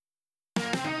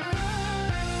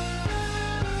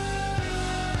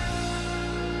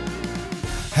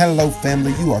Hello,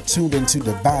 family. You are tuned into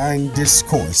Divine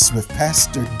Discourse with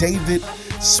Pastor David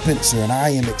Spencer, and I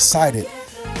am excited,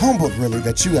 humbled really,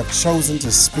 that you have chosen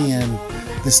to spend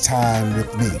this time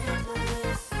with me.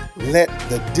 Let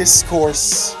the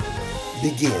discourse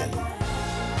begin.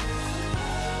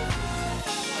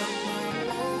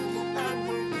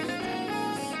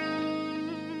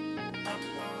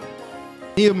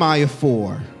 Nehemiah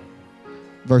 4,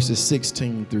 verses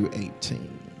 16 through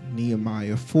 18.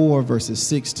 Nehemiah 4, verses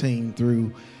 16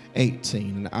 through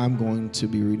 18. And I'm going to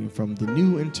be reading from the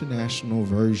New International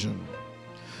Version.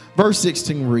 Verse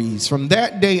 16 reads, "From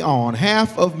that day on,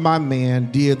 half of my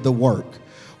men did the work,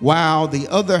 while the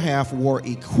other half were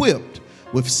equipped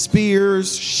with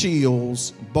spears,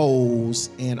 shields, bows,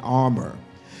 and armor.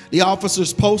 The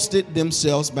officers posted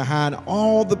themselves behind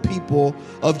all the people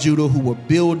of Judah who were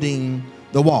building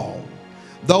the wall.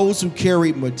 Those who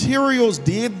carried materials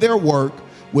did their work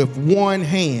with one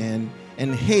hand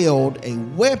and held a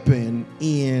weapon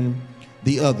in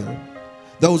the other.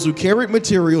 Those who carried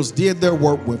materials did their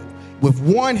work with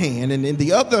one hand and in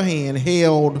the other hand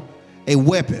held a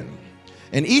weapon.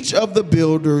 And each of the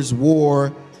builders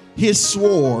wore his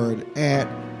sword at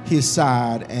his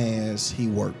side as he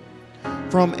worked."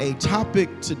 For a topic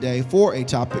today,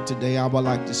 I would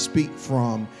like to speak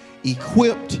from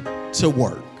equipped to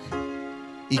work.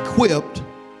 Equipped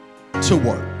to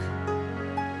work.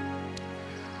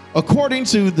 According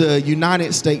to the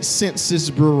United States Census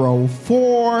Bureau,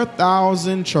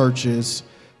 4,000 churches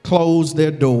close their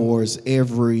doors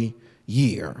every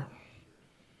year.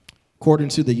 According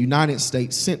to the United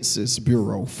States Census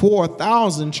Bureau,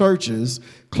 4,000 churches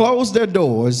close their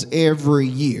doors every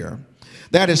year.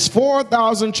 That is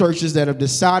 4,000 churches that have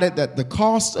decided that the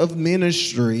cost of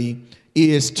ministry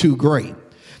is too great.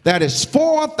 That is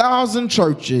 4,000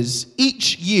 churches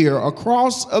each year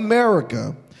across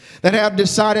America that have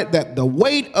decided that the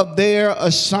weight of their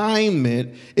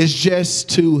assignment is just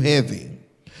too heavy.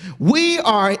 We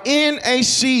are in a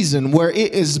season where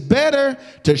it is better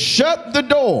to shut the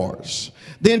doors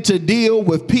than to deal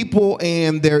with people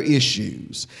and their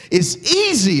issues. It's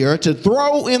easier to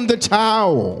throw in the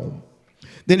towel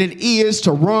than it is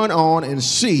to run on and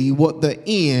see what the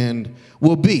end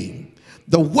will be.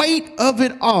 The weight of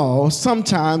it all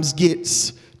sometimes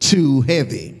gets too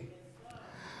heavy.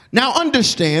 Now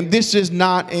understand, this is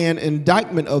not an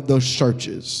indictment of those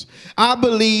churches. I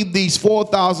believe these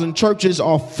 4,000 churches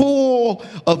are full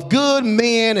of good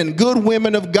men and good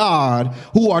women of God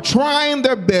who are trying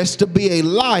their best to be a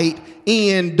light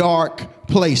in dark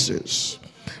places,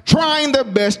 trying their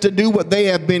best to do what they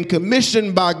have been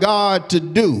commissioned by God to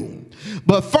do.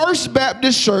 But First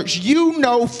Baptist Church, you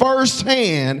know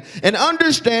firsthand and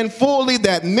understand fully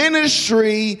that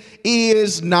ministry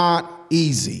is not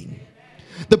easy.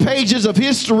 The pages of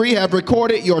history have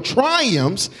recorded your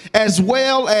triumphs as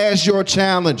well as your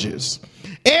challenges.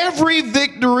 Every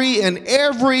victory and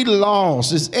every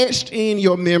loss is etched in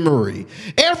your memory.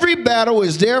 Every battle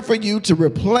is there for you to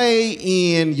replay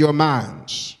in your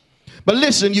minds. But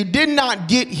listen, you did not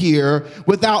get here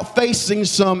without facing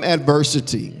some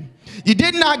adversity. You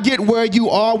did not get where you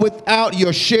are without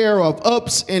your share of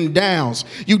ups and downs.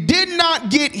 You did not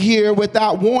get here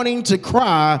without wanting to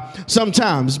cry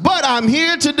sometimes. But I'm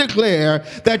here to declare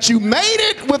that you made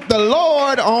it with the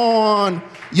Lord on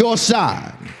your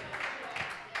side.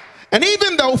 And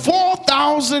even though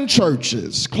 4,000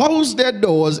 churches close their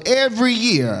doors every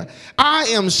year, I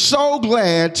am so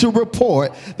glad to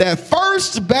report that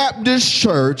First Baptist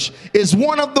Church is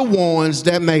one of the ones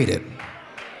that made it.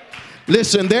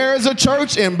 Listen, there is a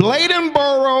church in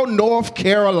Bladenboro, North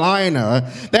Carolina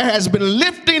that has been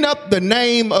lifting up the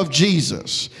name of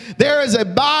Jesus. There is a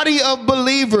body of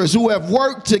believers who have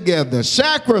worked together,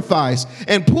 sacrificed,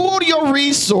 and pooled your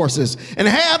resources and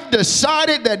have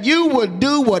decided that you would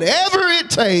do whatever it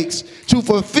takes to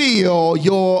fulfill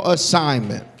your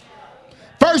assignment.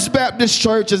 First Baptist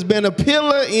Church has been a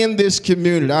pillar in this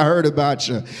community. I heard about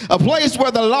you. A place where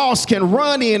the lost can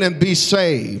run in and be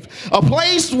saved. A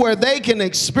place where they can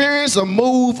experience a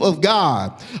move of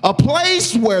God. A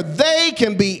place where they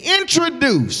can be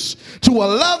introduced to a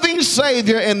loving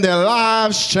Savior and their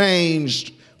lives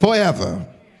changed forever.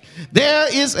 There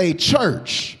is a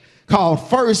church called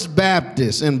First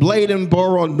Baptist in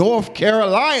Bladenboro, North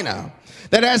Carolina,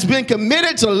 that has been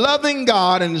committed to loving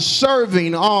God and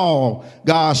serving all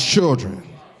God's children.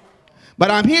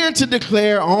 But I'm here to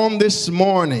declare on this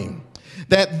morning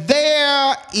that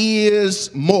there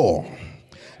is more.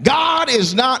 God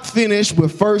is not finished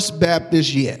with First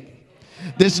Baptist yet.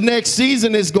 This next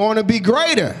season is going to be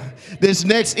greater. This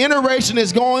next iteration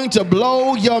is going to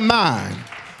blow your mind.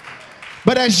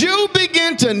 But as you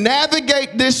begin to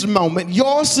navigate this moment,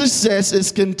 your success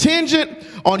is contingent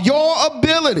on your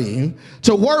ability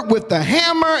to work with the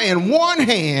hammer in one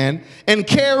hand and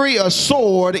carry a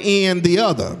sword in the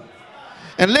other.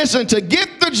 And listen, to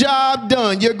get the job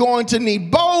done, you're going to need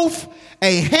both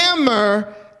a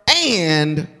hammer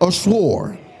and a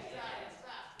sword.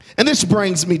 And this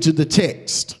brings me to the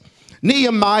text.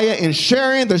 Nehemiah, in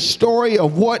sharing the story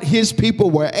of what his people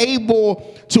were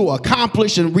able to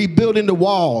accomplish in rebuilding the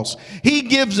walls, he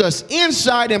gives us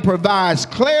insight and provides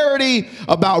clarity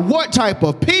about what type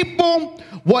of people,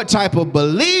 what type of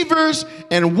believers,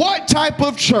 and what type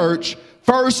of church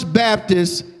First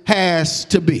Baptist has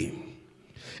to be.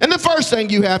 And the first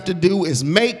thing you have to do is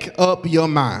make up your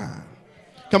mind.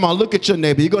 Come on, look at your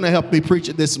neighbor. You're going to help me preach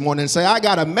it this morning and say, I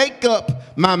got to make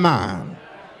up my mind.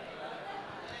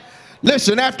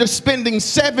 Listen, after spending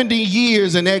 70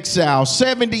 years in exile,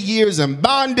 70 years in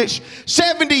bondage,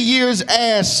 70 years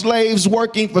as slaves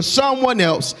working for someone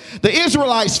else, the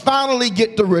Israelites finally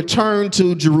get to return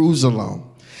to Jerusalem.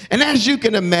 And as you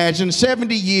can imagine,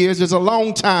 70 years is a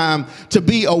long time to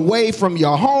be away from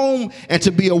your home and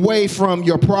to be away from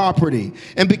your property.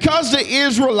 And because the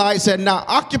Israelites had now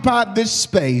occupied this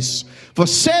space for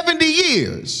 70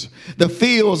 years, the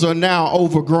fields are now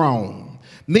overgrown.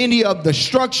 Many of the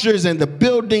structures and the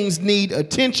buildings need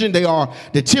attention. They are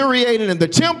deteriorating, and the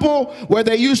temple where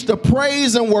they used to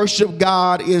praise and worship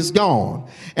God is gone.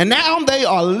 And now they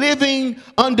are living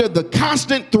under the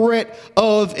constant threat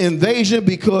of invasion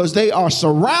because they are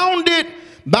surrounded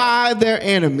by their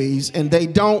enemies and they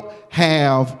don't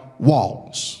have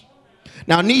walls.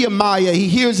 Now, Nehemiah, he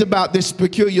hears about this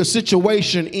peculiar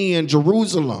situation in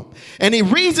Jerusalem, and he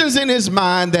reasons in his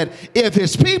mind that if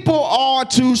his people are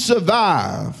to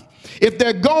survive, if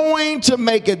they're going to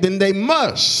make it, then they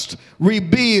must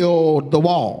rebuild the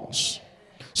walls.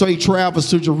 So he travels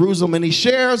to Jerusalem and he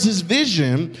shares his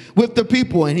vision with the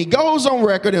people, and he goes on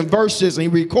record in verses and he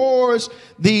records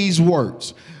these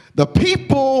words. The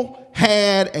people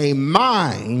had a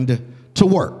mind to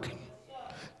work.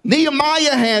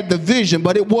 Nehemiah had the vision,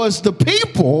 but it was the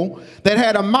people that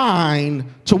had a mind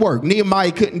to work.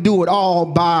 Nehemiah couldn't do it all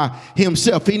by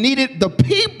himself. He needed the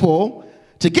people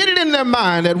to get it in their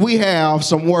mind that we have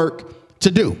some work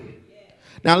to do.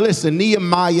 Now listen,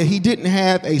 Nehemiah, he didn't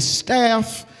have a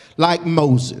staff like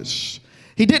Moses.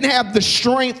 He didn't have the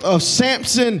strength of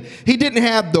Samson. He didn't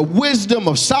have the wisdom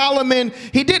of Solomon.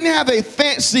 He didn't have a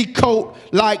fancy coat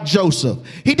like Joseph.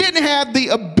 He didn't have the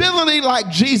ability like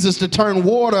Jesus to turn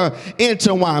water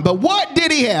into wine. But what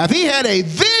did he have? He had a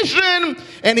vision,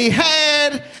 and he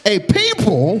had a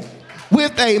people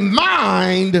with a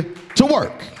mind to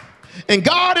work. And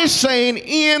God is saying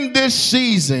in this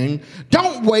season,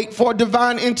 don't wait for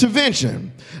divine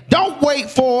intervention. Don't wait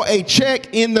for a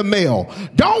check in the mail.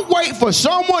 Don't wait for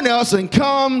someone else and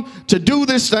come to do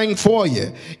this thing for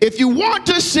you. If you want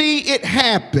to see it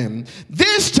happen,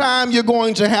 this time you're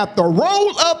going to have to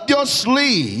roll up your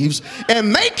sleeves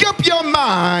and make up your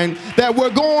mind that we're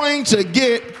going to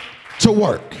get to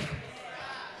work.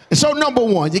 And so number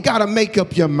one, you got to make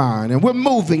up your mind, and we're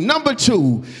moving. Number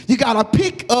two, you got to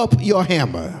pick up your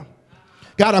hammer.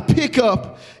 Got to pick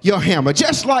up your hammer.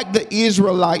 Just like the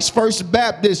Israelites, First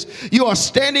Baptist, you are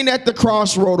standing at the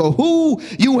crossroad of who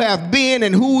you have been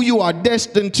and who you are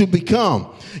destined to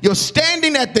become. You're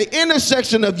standing at the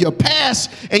intersection of your past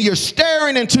and you're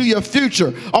staring into your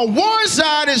future. On one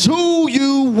side is who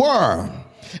you were,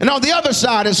 and on the other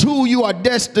side is who you are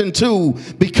destined to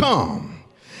become.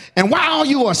 And while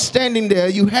you are standing there,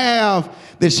 you have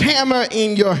this hammer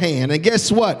in your hand. And guess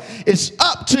what? It's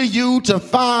up to you to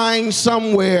find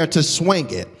somewhere to swing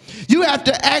it. You have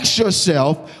to ask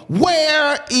yourself,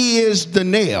 where is the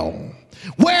nail?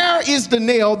 Where is the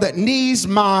nail that needs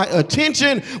my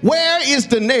attention? Where is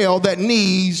the nail that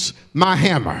needs my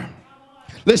hammer?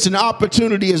 Listen,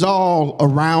 opportunity is all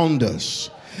around us.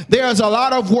 There's a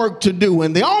lot of work to do,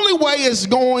 and the only way it's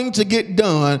going to get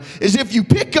done is if you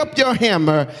pick up your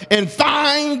hammer and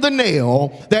find the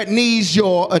nail that needs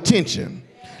your attention.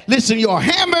 Listen, your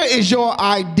hammer is your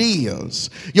ideas.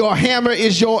 Your hammer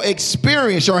is your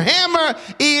experience. Your hammer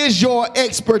is your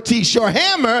expertise. Your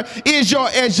hammer is your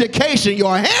education.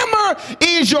 Your hammer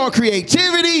is your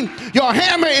creativity. Your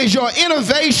hammer is your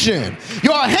innovation.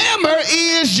 Your hammer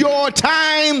is your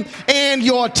time and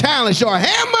your talents. Your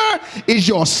hammer is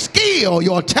your skill,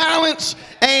 your talents,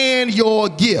 and your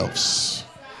gifts.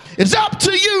 It's up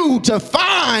to you to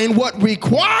find what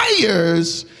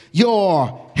requires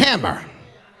your hammer.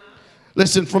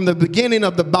 Listen, from the beginning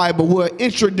of the Bible, we're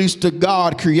introduced to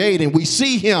God creating. We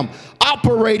see him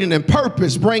operating in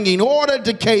purpose, bringing order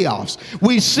to chaos.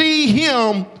 We see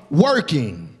him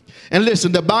working. And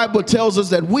listen, the Bible tells us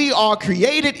that we are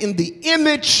created in the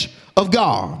image of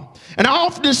God. And I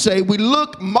often say we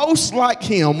look most like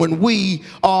him when we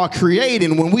are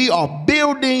creating, when we are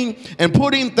building and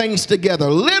putting things together,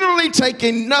 literally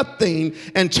taking nothing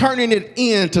and turning it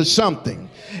into something.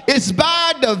 It's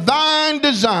by divine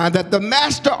design that the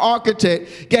master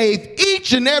architect gave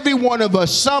each and every one of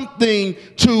us something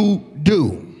to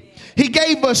do. He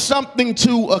gave us something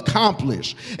to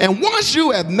accomplish. And once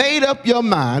you have made up your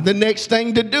mind, the next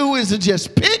thing to do is to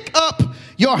just pick up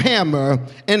your hammer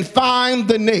and find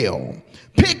the nail.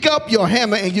 Pick up your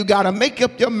hammer, and you got to make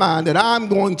up your mind that I'm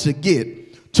going to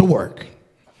get to work.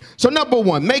 So number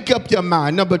one, make up your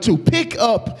mind. Number two, pick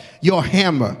up your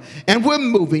hammer. And we're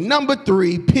moving. Number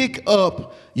three, pick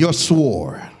up your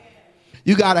sword.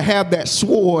 You got to have that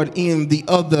sword in the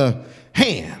other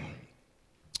hand.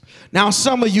 Now,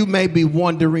 some of you may be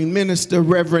wondering, Minister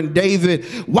Reverend David,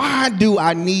 why do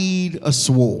I need a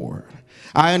sword?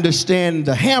 I understand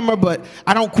the hammer, but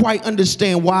I don't quite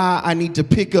understand why I need to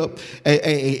pick up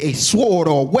a sword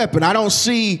or a weapon. I don't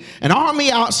see an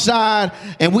army outside,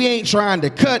 and we ain't trying to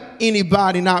cut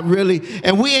anybody, not really,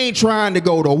 and we ain't trying to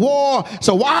go to war.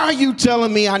 So why are you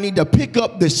telling me I need to pick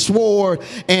up this sword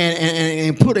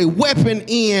and put a weapon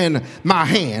in my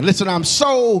hand? Listen, I'm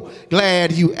so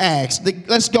glad you asked.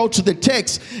 Let's go to the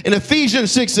text. In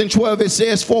Ephesians 6:12, it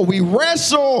says, "For we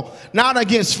wrestle not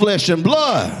against flesh and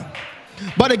blood,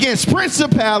 but against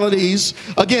principalities,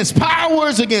 against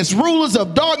powers, against rulers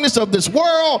of darkness of this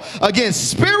world, against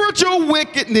spiritual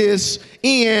wickedness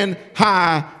in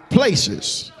high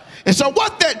places." And so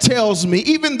what that tells me,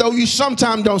 even though you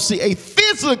sometimes don't see a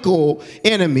physical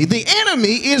enemy, the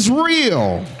enemy is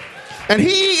real, and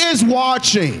he is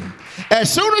watching.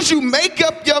 As soon as you make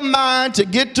up your mind to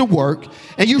get to work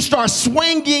and you start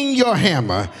swinging your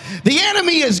hammer, the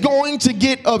enemy is going to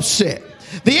get upset.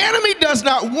 The enemy does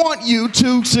not want you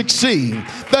to succeed.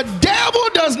 The devil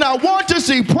does not want to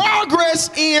see progress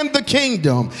in the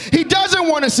kingdom. He doesn't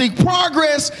want to see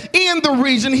progress in the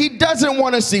region. He doesn't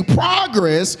want to see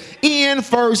progress in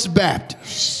First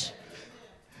Baptist.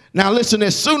 Now listen,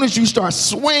 as soon as you start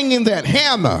swinging that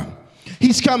hammer,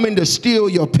 he's coming to steal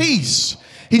your peace.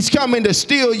 He's coming to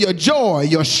steal your joy,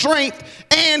 your strength,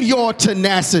 and your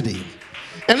tenacity.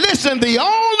 And listen, the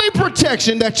only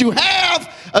protection that you have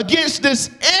against this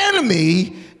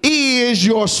enemy is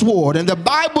your sword. And the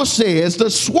Bible says the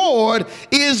sword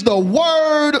is the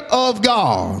word of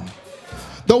God.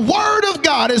 The word of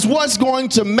God is what's going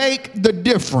to make the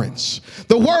difference.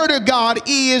 The word of God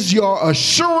is your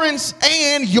assurance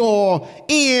and your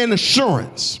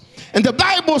insurance. And the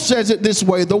Bible says it this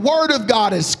way: the word of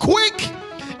God is quick,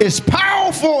 it's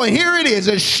powerful, and here it is,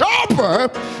 it's sharper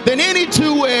than any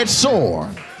two-edged sword.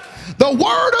 The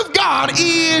word of God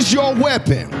is your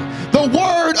weapon. The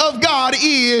word of God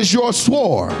is your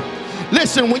sword.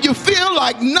 Listen, when you feel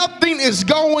like nothing is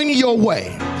going your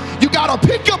way, you got to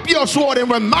pick up your sword and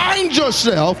remind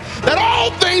yourself that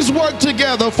all things work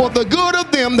together for the good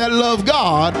of them that love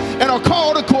God and are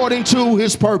called according to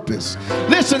his purpose.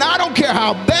 Listen, I don't care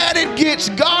how bad it gets,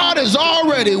 God has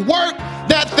already worked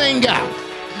that thing out.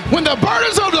 When the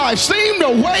burdens of life seem to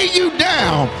weigh you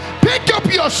down, pick up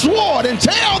your sword and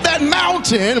tell that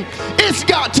mountain it's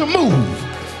got to move.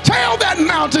 Tell that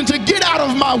mountain to get out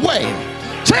of my way.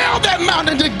 Tell that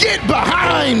mountain to get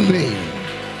behind me.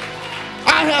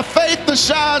 I have faith the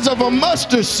size of a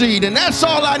mustard seed, and that's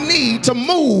all I need to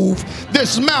move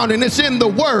this mountain. It's in the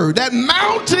word. That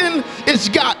mountain has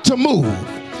got to move.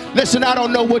 Listen, I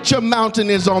don't know what your mountain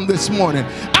is on this morning.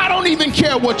 I don't even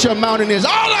care what your mountain is.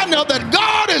 All I know that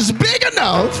God is big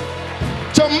enough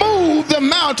to move the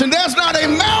mountain. There's not a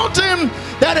mountain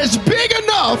that is big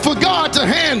enough for God to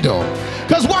handle.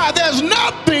 Because why? There's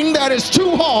nothing that is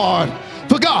too hard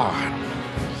for God.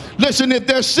 Listen, if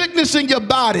there's sickness in your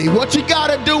body, what you got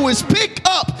to do is pick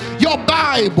up your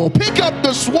Bible, pick up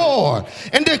the sword,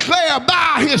 and declare,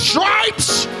 by his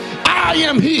stripes, I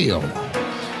am healed.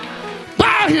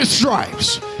 By his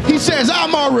stripes. He says,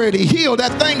 I'm already healed.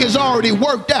 That thing is already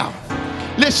worked out.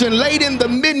 Listen, late in the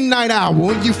midnight hour,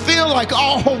 when you feel like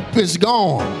all hope is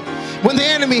gone, when the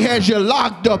enemy has you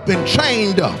locked up and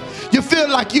chained up, you feel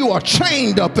like you are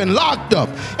chained up and locked up,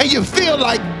 and you feel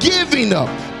like giving up,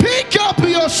 pick up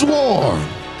your sword.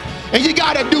 And you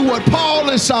got to do what Paul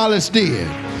and Silas did.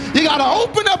 You got to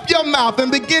open up your mouth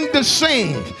and begin to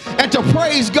sing and to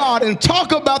praise God and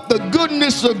talk about the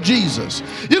goodness of Jesus.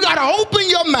 You got to open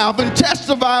your mouth and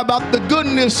testify about the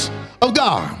goodness of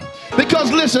God.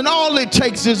 Because listen, all it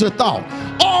takes is a thought.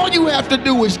 All you have to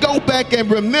do is go back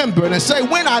and remember and say,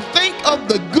 when I think of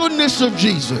the goodness of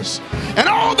Jesus and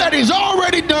all that he's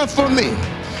already done for me,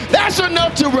 That's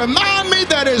enough to remind me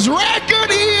that his record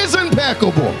is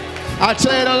impeccable. I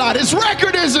tell it a lot. His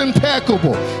record is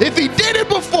impeccable. If he did it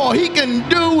before, he can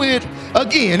do it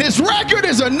again. His record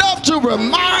is enough to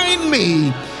remind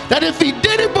me that if he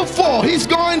did it before, he's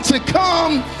going to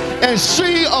come and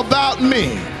see about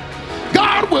me.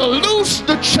 God will loose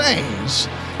the chains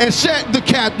and set the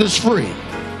captives free.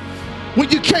 When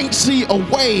you can't see a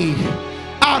way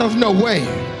out of no way,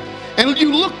 and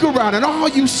you look around and all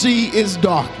you see is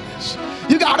darkness,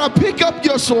 you gotta pick up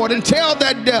your sword and tell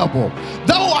that devil,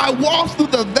 though I walk through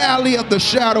the valley of the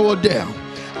shadow of death,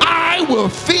 I will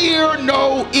fear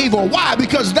no evil. Why?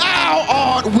 Because thou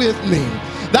art with me.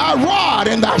 Thy rod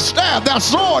and thy staff, thy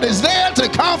sword is there to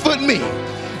comfort me.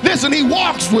 Listen, he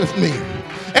walks with me.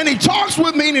 And he talks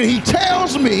with me and he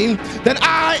tells me that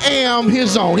I am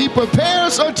his own. He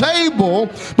prepares a table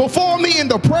before me in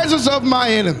the presence of my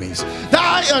enemies.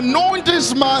 Thou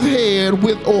anointest my head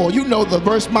with oil. You know the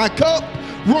verse, my cup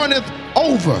runneth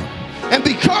over. And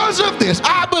because of this,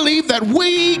 I believe that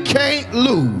we can't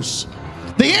lose.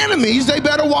 The enemies, they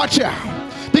better watch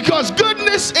out, because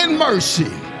goodness and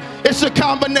mercy, it's a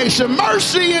combination.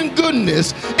 Mercy and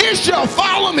goodness, it shall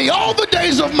follow me all the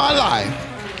days of my life,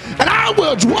 and I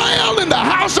will dwell in the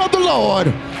house of the Lord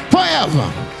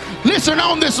forever. Listen,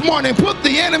 on this morning, put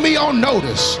the enemy on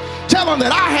notice. Tell him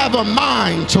that I have a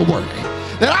mind to work,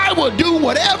 that I will do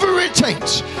whatever it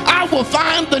takes. I will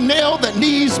find the nail that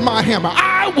needs my hammer.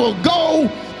 I will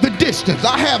go the distance.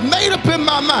 I have made up in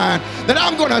my mind that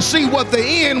I'm going to see what the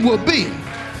end will be.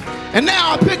 And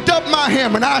now I picked up my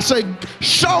hammer and I say,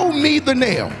 show me the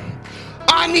nail.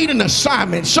 I need an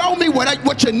assignment. Show me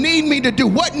what you need me to do.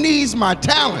 What needs my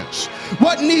talents?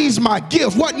 What needs my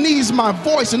gift? What needs my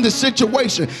voice in this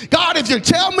situation? God, if you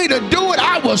tell me to do it,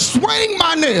 I will swing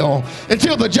my nail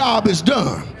until the job is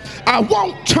done. I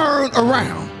won't turn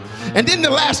around. And then the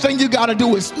last thing you got to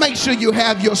do is make sure you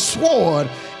have your sword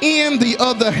in the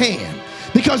other hand,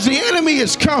 because the enemy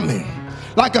is coming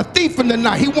like a thief in the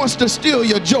night. He wants to steal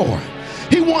your joy.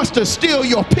 He wants to steal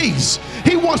your peace.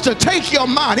 He wants to take your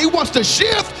mind. He wants to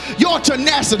shift your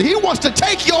tenacity. He wants to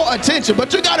take your attention.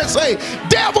 But you got to say,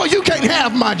 devil, you can't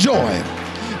have my joy.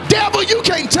 Devil, you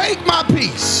can't take my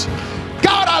peace.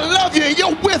 God, I love you and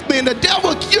you're with me. And the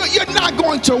devil, you're not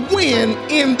going to win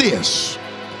in this.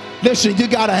 Listen, you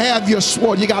got to have your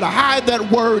sword. You got to hide that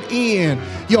word in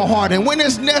your heart. And when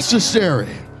it's necessary,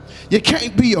 you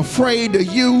can't be afraid to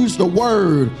use the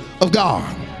word of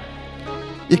God.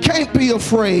 You can't be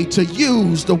afraid to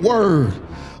use the word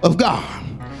of God.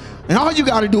 And all you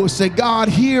got to do is say, God,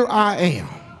 here I am.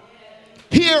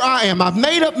 Here I am. I've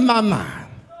made up my mind.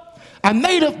 I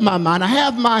made up my mind. I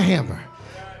have my hammer.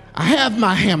 I have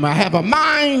my hammer. I have a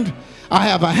mind. I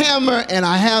have a hammer and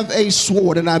I have a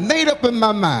sword. And I made up in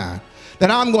my mind that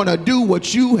I'm going to do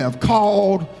what you have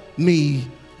called me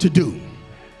to do.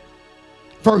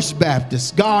 First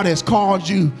Baptist, God has called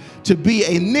you to be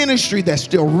a ministry that's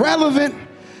still relevant,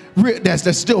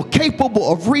 that's still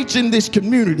capable of reaching this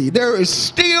community. There is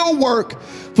still work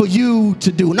for you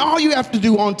to do. And all you have to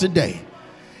do on today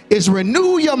is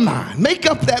renew your mind. Make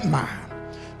up that mind.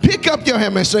 Pick up your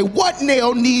hammer and say, what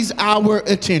nail needs our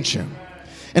attention?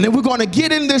 And then we're going to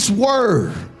get in this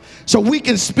word so we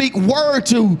can speak word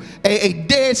to a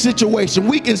dead situation.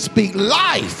 We can speak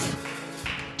life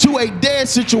to a dead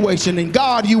situation. And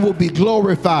God, you will be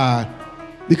glorified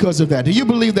because of that. Do you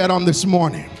believe that on this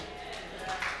morning?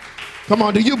 Come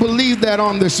on, do you believe that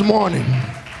on this morning?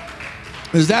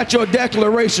 Is that your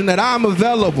declaration that I'm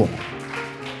available?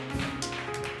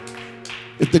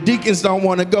 If the deacons don't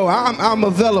want to go, I'm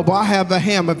available. I have a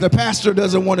hammer. If the pastor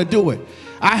doesn't want to do it,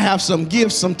 I have some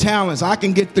gifts, some talents. I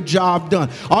can get the job done.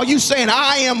 Are you saying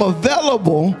I am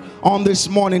available on this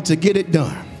morning to get it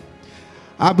done?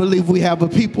 I believe we have a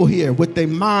people here with a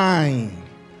mind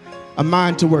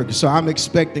to work. So I'm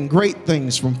expecting great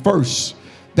things from First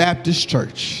Baptist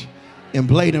Church in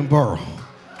Bladenboro,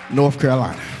 North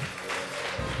Carolina.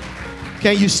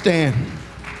 Can you stand?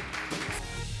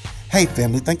 Hey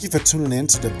family, thank you for tuning in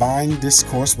to Divine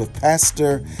Discourse with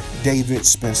Pastor David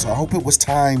Spencer. I hope it was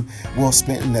time well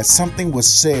spent and that something was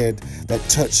said that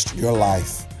touched your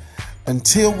life.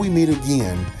 Until we meet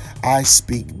again, I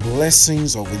speak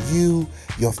blessings over you,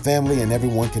 your family, and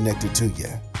everyone connected to you.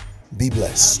 Be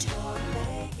blessed.